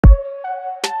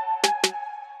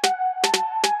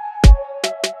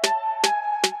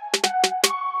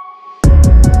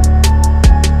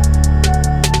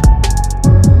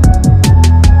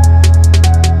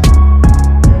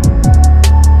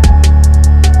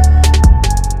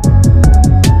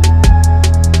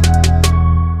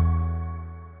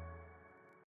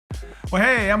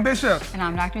I'm Bishop. And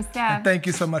I'm Dr. Steph. And thank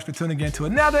you so much for tuning in to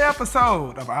another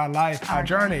episode of Our Life, Our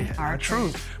Journey, Our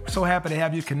Truth. We're so happy to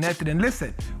have you connected. And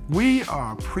listen, we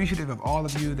are appreciative of all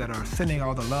of you that are sending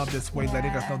all the love this way,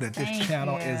 letting us know that this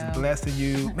channel is blessing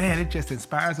you. Man, it just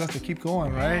inspires us to keep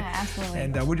going, right? Yeah, absolutely.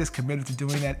 And we're just committed to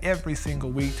doing that every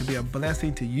single week to be a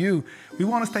blessing to you. We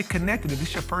want to stay connected. If this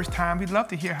is your first time, we'd love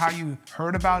to hear how you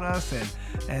heard about us,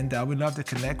 and we'd love to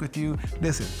connect with you.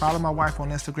 Listen, follow my wife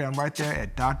on Instagram right there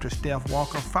at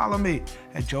drstephwalker. Follow me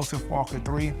at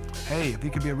drstephwalker3. Hey, if you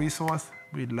could be a resource,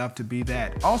 we'd love to be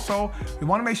that. Also, we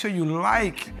want to make sure you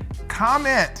like,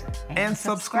 comment, and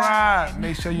subscribe.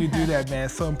 Make sure you do that, man.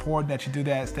 It's so important that you do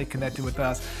that. Stay connected with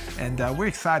us. And we're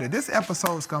excited. This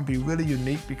episode is going to be really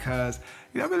unique because,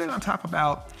 we're really going to talk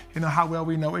about, how well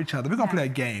we know each other. We're going to play a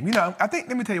game. Let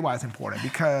me tell you why it's important.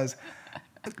 Because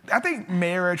I think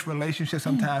marriage, relationships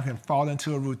sometimes can fall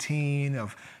into a routine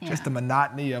of just the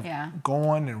monotony of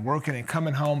going and working and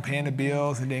coming home, paying the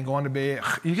bills, and then going to bed.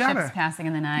 You gotta, ships passing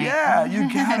in the night. Yeah,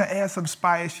 you gotta add some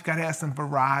spice. You gotta add some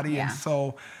variety. And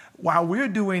so while we're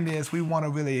doing this, we want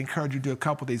to really encourage you to do a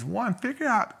couple of these. One, figure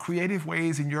out creative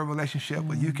ways in your relationship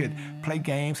where you could play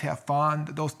games, have fun,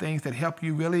 those things that help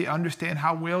you really understand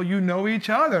how well you know each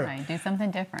other. Right, do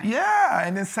something different. Yeah,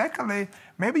 and then secondly,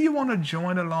 maybe you want to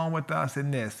join along with us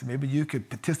in this. Maybe you could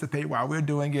participate while we're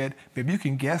doing it. Maybe you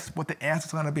can guess what the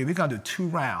answer's going to be. We're going to do 2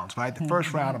 rounds, right? The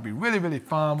first round will be really, really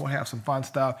fun. We'll have some fun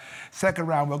stuff. Second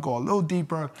round, we'll go a little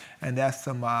deeper, and that's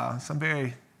some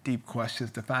very deep questions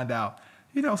to find out,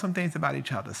 some things about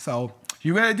each other. So,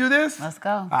 you ready to do this? Let's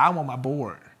go. I'm on my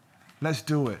board. Let's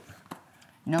do it.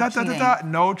 No cheating.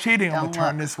 No cheating. I'm going to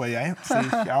turn look. this way. See,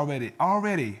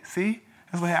 already. See?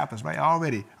 That's what happens, right?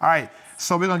 Already. All right.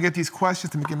 So we're going to get these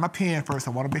questions. Let me get my pen first.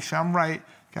 I want to make sure I'm right.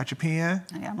 Got your pen?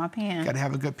 I got my pen. Got to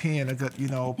have a good pen, a good,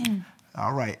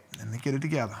 All right. Let me get it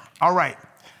together. All right.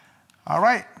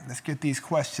 Let's get these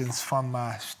questions from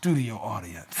my studio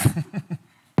audience.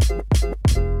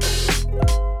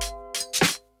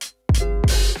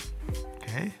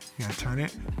 Okay. You got to turn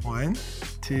it. 1,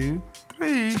 2,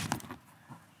 3.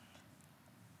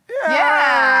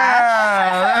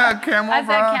 Yeah. Camel I brown.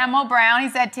 said camel brown. He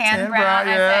said tan brown.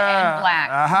 I said and black.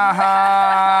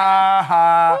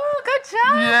 Ooh, good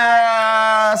job.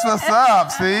 Yeah, that's what's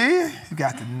up. See? You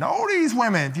got to know these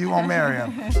women if you want to marry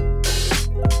them.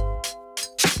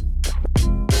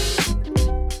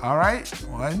 All right.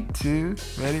 1, 2,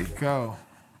 ready, go.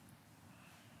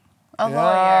 A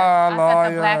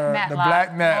lawyer. I said the black matlock. The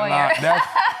black matlock.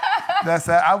 That's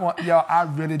that. I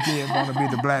really did want to be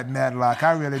the black matlock.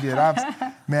 I really did. I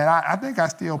think I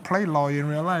still play lawyer in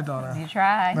real life, don't I? You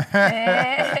try.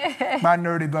 My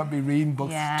nerdy butt be reading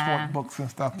books, twerk books and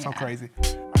stuff. So crazy.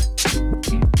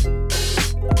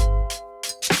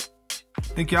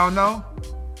 Think y'all know?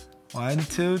 1,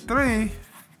 2, 3.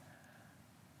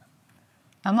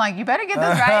 I'm like, you better get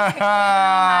this right.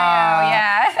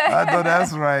 Yeah. I know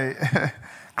that's right.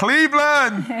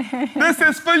 Cleveland, this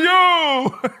is for you.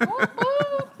 All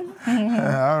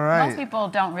right. Most people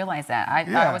don't realize that.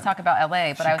 I always talk about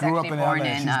LA, but I was actually born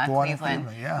in Cleveland.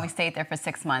 We stayed there for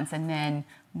 6 months and then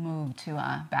moved to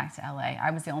back to LA. I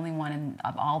was the only one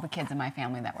of all the kids in my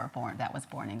family that was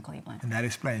born in Cleveland. And that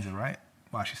explains it, right?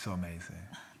 Wow, she's so amazing.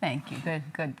 Thank you.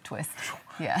 Good twist.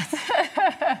 Yes.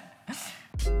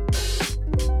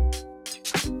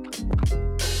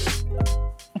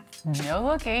 No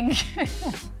looking.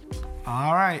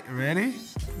 All right, ready?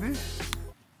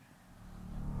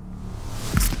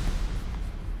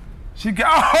 She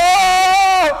got,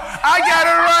 I got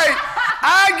it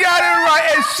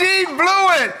right, and she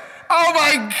blew it. Oh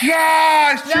my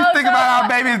gosh, she's thinking about our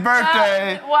baby's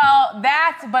birthday.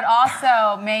 But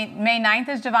also May 9th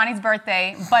is Giovanni's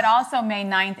birthday, but also May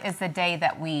 9th is the day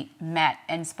that we met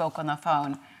and spoke on the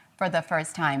phone for the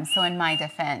first time, so in my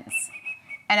defense.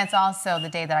 And it's also the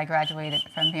day that I graduated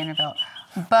from Vanderbilt.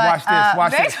 But,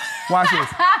 watch this.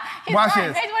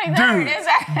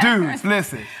 Dudes,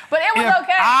 listen. But it was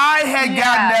okay. I had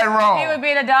gotten that wrong. He would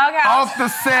be in a doghouse. Off the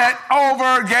set,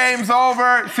 over, game's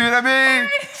over. See what I mean?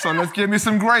 So let's give me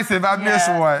some grace if I miss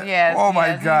one. Yes, oh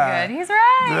my God. He's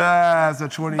right. Yeah, it's the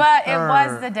 23rd. But it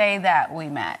was the day that we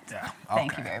met. Yeah.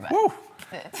 Thank you very much. Woo.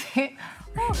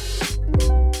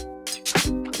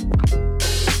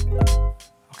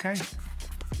 Okay.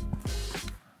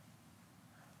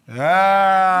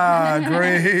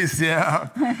 Grace, yeah.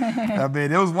 I mean,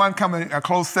 there was one coming a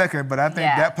close second, but I think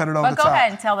that put it over the top. But go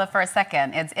ahead and tell the first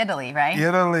second. It's Italy, right?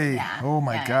 Italy. Yeah. Oh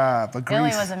my God. But Greece,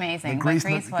 Italy was amazing. But Greece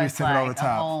was took it like over the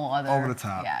top. a whole other. Over the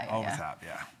top. Yeah, over the top.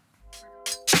 Yeah.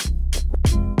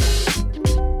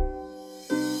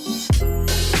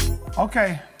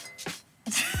 Okay.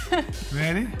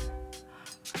 Ready?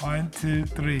 1, 2,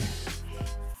 3.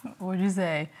 What'd you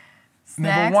say?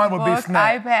 Number one would be book,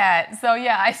 snack. iPad. So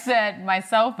yeah, I said my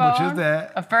cell phone, Which is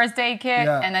that? a first aid kit,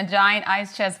 and a giant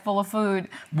ice chest full of food.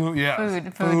 Yeah.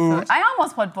 Food. I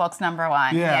almost put books number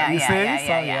one. Yeah, you see?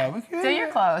 Yeah. So you're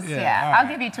close. Yeah. I'll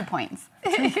give you 2 points.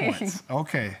 2 points.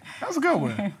 Okay. That was a good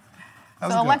one.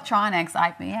 So electronics,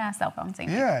 cell phone, same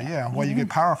thing. Yeah. Where you get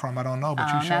power from, I don't know,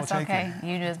 but you sure that's take okay. it.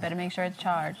 You just better make sure it's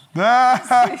charged.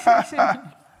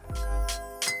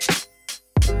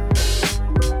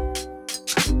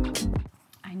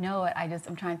 I know it.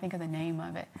 I'm trying to think of the name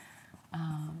of it.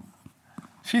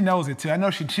 She knows it too. I know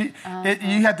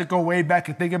you have to go way back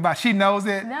and think about. She knows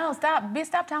it. No, stop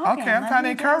talking. Okay, I'm trying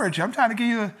to encourage you. I'm trying to give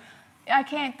you. I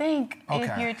can't think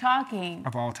if you're talking.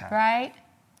 Of all time. Right?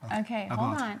 Okay,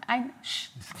 hold on. Shh.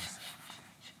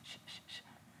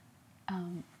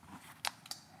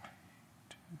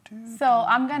 So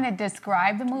I'm gonna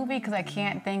describe the movie because I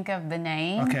can't think of the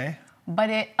name. Okay. But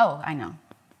I know.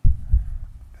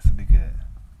 This will be good.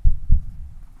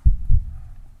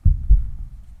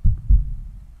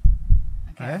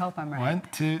 Okay, I hope I'm right. 1,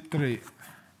 2, 3.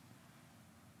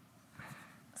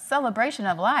 Celebration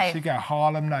of Life. She got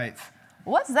Harlem Nights.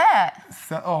 What's that?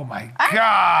 Oh my gosh.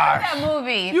 That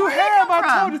movie. You have.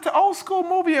 I told you. It's an old school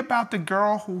movie about the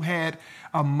girl who had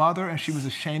a mother and she was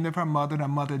ashamed of her mother and her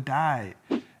mother died.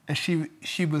 And she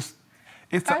was.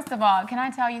 First of all, can I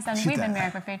tell you something? We've been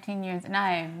married for 15 years and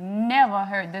I have never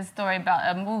heard this story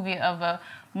about a movie of a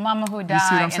mama who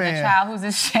died and a child who's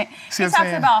ashamed. He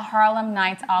talks about Harlem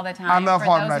Nights all the time. I love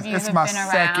Harlem Nights. It's my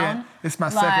second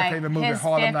favorite movie,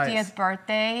 Harlem Nights. His 50th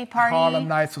birthday party. Harlem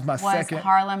Nights was my second.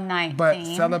 Harlem Nights. But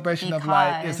Celebration of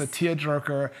Life is a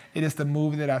tearjerker. It is the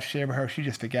movie that I've shared with her. She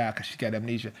just forgot because she got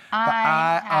amnesia.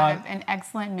 I have an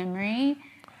excellent memory.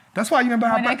 That's why you remember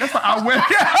how. That's why our wedding.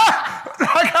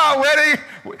 Like our wedding.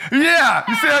 Yeah,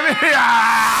 you see what I mean?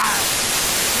 Yeah.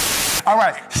 All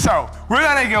right, so we're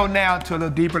gonna go now to a little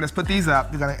deeper. Let's put these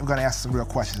up. We're gonna ask some real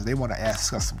questions. They want to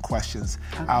ask us some questions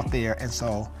out there, and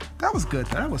so that was good.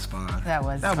 That was fun. That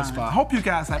was fun. Hope you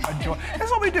guys have enjoyed. That's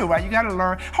what we do, right? You gotta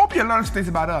learn. Hope you learn some things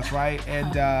about us, right?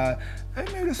 And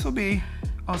maybe this will be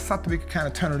something we can kind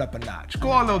of turn it up a notch.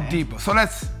 Go a little deeper. So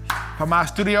for my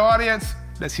studio audience,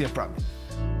 let's hear from you.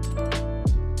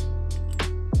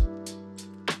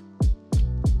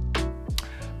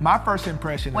 My first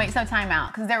impression. Wait, so time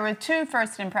out, because there were 2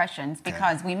 first impressions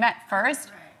because we met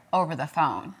first over the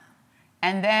phone,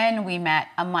 and then we met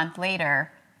a month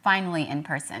later, finally in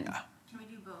person. Can we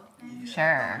do both?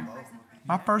 Sure.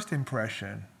 My first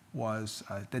impression was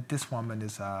that this woman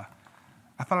is. I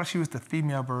felt like she was the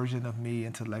female version of me,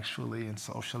 intellectually and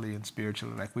socially and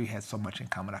spiritually. Like we had so much in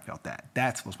common. I felt that.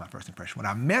 That was my first impression. When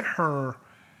I met her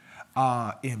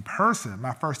in person,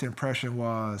 my first impression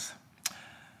was.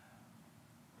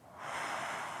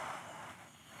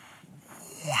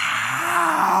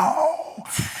 Wow!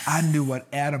 I knew what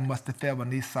Adam must have felt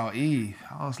when he saw Eve.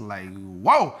 I was like,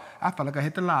 whoa! I felt like I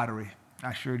hit the lottery.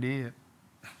 I sure did.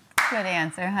 Good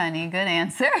answer, honey. Good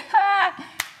answer.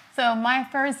 So my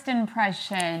first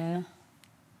impression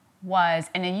was,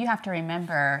 and then you have to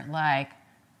remember, like,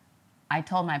 I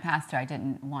told my pastor I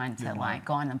didn't want to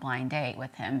go on a blind date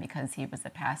with him because he was a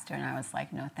pastor, and I was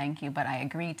like, no, thank you. But I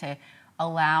agreed to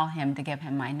allow him to give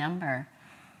him my number.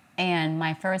 And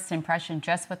my first impression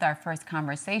just with our first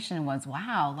conversation was,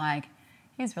 wow, like,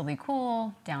 he's really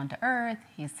cool, down to earth,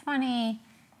 he's funny.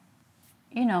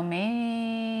 You know,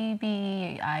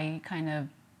 maybe I kind of,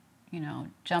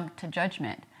 jumped to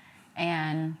judgment.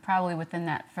 And probably within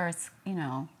that first,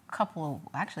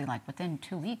 actually like within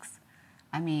 2 weeks,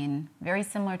 I mean, very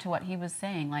similar to what he was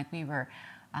saying, like we were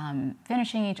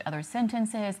finishing each other's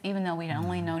sentences, even though we'd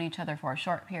only known each other for a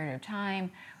short period of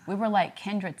time. We were like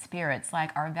kindred spirits,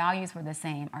 like our values were the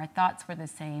same, our thoughts were the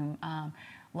same,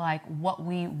 like what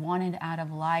we wanted out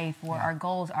of life, were our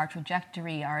goals, our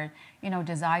trajectory, our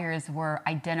desires were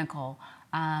identical.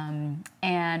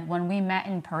 And when we met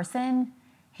in person,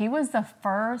 he was the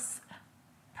first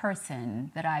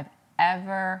person that I've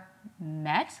ever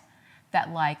met that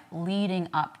like leading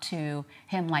up to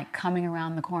him like coming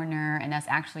around the corner and us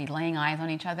actually laying eyes on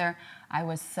each other, I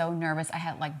was so nervous. I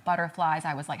had like butterflies.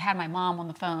 I was like, had my mom on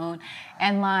the phone.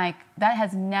 And like,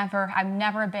 I've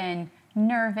never been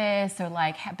nervous or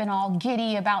like been all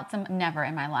giddy about never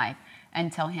in my life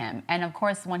until him. And of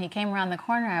course, when he came around the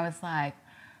corner, I was like,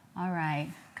 all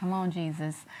right, come on,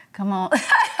 Jesus, come on.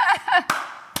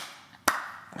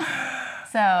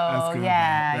 So,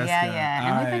 yeah.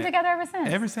 And we've been together ever since.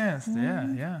 Ever since,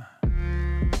 yeah.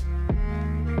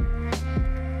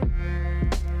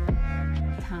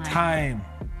 Time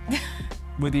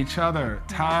with each other.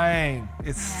 Time.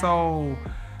 It's so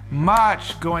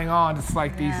much going on. It's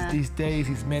like these days,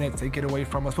 these minutes, they get away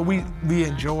from us. But we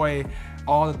enjoy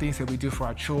all the things that we do for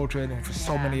our children and for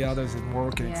so many others in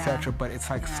work and etc. But it's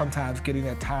like sometimes getting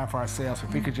that time for ourselves.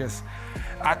 If we could just,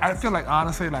 I feel like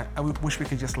honestly, like I wish we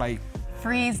could just like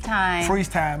freeze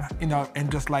time, you know,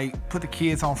 and just like put the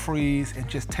kids on freeze and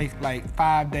just take like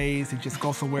 5 days and just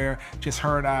go somewhere, just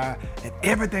her and I, and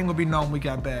everything would be known when we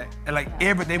got back. And like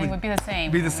everything would be the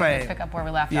same. Be the same. We'd pick up where we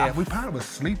left off. Yeah, we probably would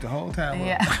sleep the whole time.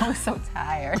 Yeah, I was so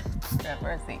tired.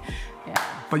 Mercy. Yeah.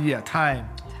 But yeah, time.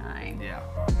 Yeah.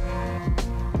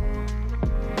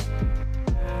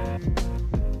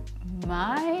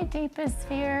 My deepest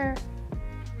fear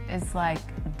is like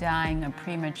dying a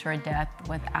premature death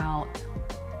without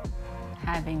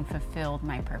having fulfilled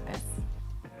my purpose.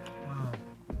 Wow.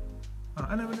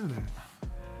 I never knew that.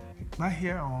 Right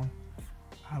here on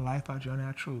Our Life, Our Journey,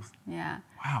 Our Truth. Yeah.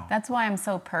 Wow. That's why I'm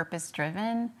so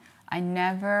purpose-driven.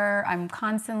 I'm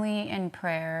constantly in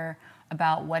prayer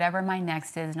about whatever my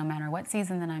next is, no matter what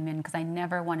season that I'm in, because I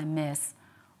never want to miss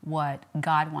what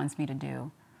God wants me to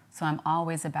do. So I'm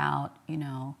always about,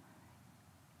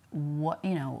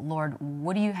 Lord,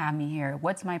 what do you have me here?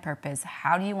 What's my purpose?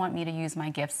 How do you want me to use my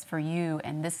gifts for you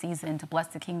in this season to bless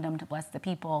the kingdom, to bless the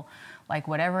people? Like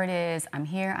whatever it is, I'm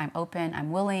here, I'm open, I'm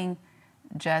willing.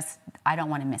 Just, I don't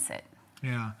want to miss it.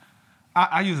 Yeah.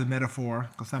 I use a metaphor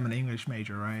because I'm an English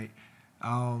major, right?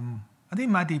 I think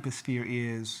my deepest fear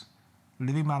is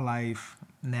living my life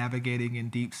navigating in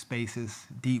deep spaces,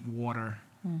 deep water,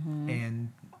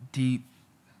 and deep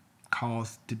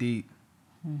calls to deep,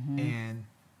 and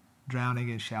drowning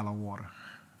in shallow water.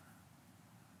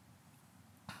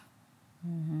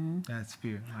 That's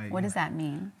fear. Like, what does that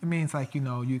mean? It means like,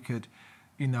 you could,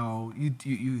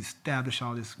 you establish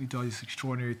all this, you do all these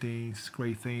extraordinary things,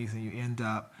 great things, and you end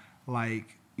up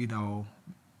like,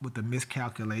 with a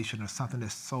miscalculation or something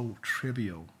that's so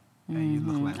trivial. And you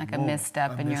look like a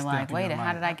misstep, and you're like, wait,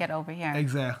 how did I get over here?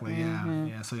 Exactly,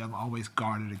 yeah. So I'm always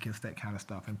guarded against that kind of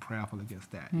stuff and prayerful against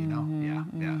that,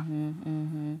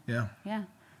 Yeah. Yeah,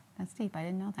 that's deep. I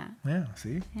didn't know that. Yeah,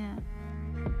 see? Yeah.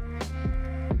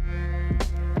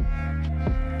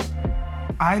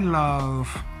 I love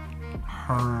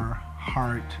her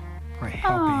heart for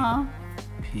helping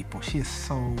people. She is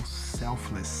so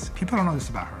selfless. People don't know this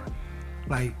about her.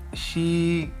 Like,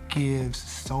 she gives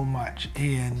so much,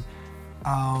 and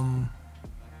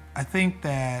I think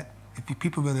that if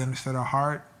people really understood her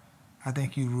heart, I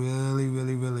think you really,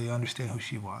 really, really understand who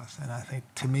she was. And I think,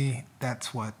 to me,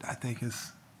 that's what I think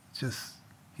is just,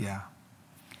 yeah.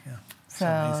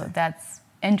 So that's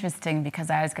interesting, because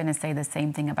I was going to say the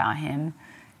same thing about him,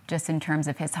 just in terms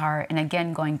of his heart. And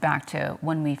again, going back to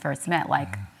when we first met,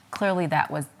 like, clearly that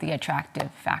was the attracting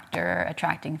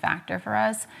factor for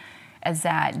us, is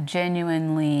that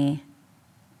genuinely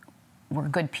we're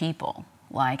good people,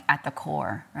 like at the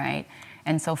core, right?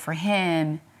 And so for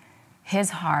him,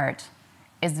 his heart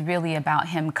is really about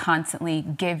him constantly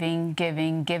giving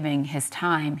his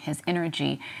time, his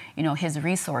energy, his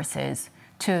resources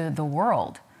to the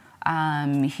world.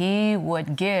 He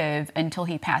would give until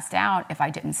he passed out if I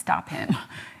didn't stop him,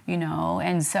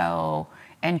 And so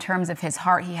in terms of his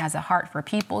heart, he has a heart for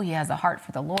people. He has a heart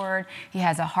for the Lord. He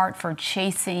has a heart for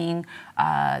chasing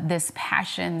this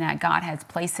passion that God has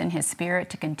placed in his spirit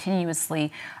to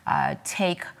continuously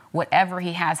take whatever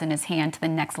he has in his hand to the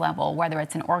next level, whether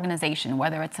it's an organization,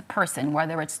 whether it's a person,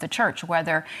 whether it's the church,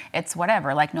 whether it's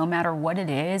whatever. Like, no matter what it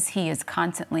is, he is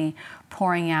constantly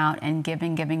pouring out and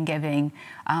giving,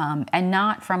 and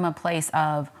not from a place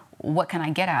of, what can I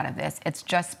get out of this? It's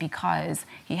just because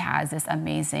he has this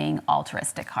amazing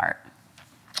altruistic heart.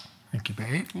 Thank you,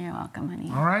 babe. You're welcome,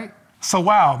 honey. All right. So,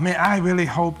 wow, man, I really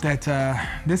hope that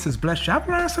this has blessed you. I've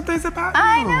learned some things about you.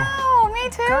 I know, me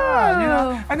too.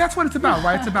 God, and that's what it's about,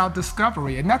 right? It's about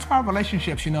discovery. And that's why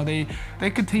relationships, they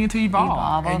continue to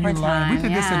evolve. And over you learn. time, We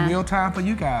did this in real time for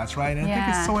you guys, right? And I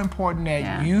think it's so important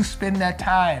that you spend that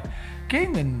time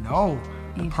getting to know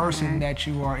the person that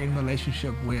you are in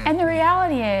relationship with. And the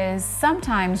reality is,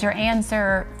 sometimes your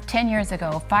answer 10 years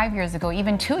ago, 5 years ago,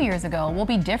 even 2 years ago will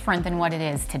be different than what it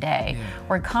is today.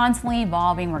 We're constantly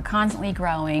evolving, we're constantly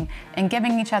growing, and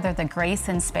giving each other the grace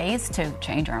and space to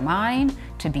change our mind,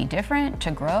 to be different,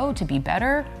 to grow, to be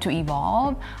better, to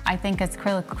evolve. I think it's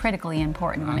critically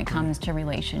important when it comes to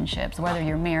relationships, whether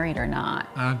you're married or not.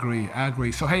 I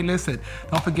agree. So, hey, listen,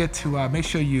 don't forget to make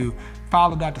sure you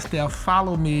follow Dr. Steph,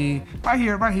 follow me right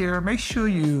here. Make sure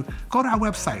you go to our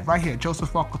website right here,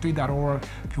 drstephwalker3.org.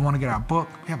 If you want to get our book,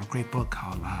 we have a great book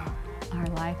called Our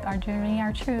life, our journey,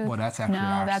 our truth. Well, that's actually no,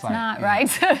 our that's site, not yeah.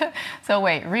 right. So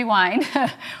wait, rewind.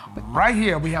 Right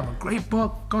here, we have a great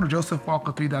book. Go to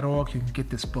drstephwalker3.org. You can get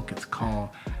this book. It's called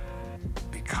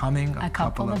Becoming a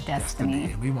Couple of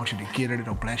Destiny. And we want you to get it.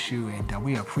 It'll bless you. And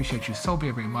we appreciate you so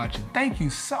very, very much. And thank you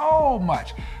so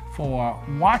much for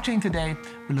watching today.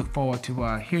 We look forward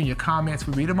to hearing your comments.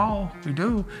 We read them all. We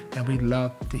do. And we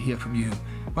love to hear from you.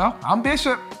 Well, I'm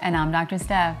Bishop. And I'm Dr.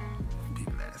 Steph.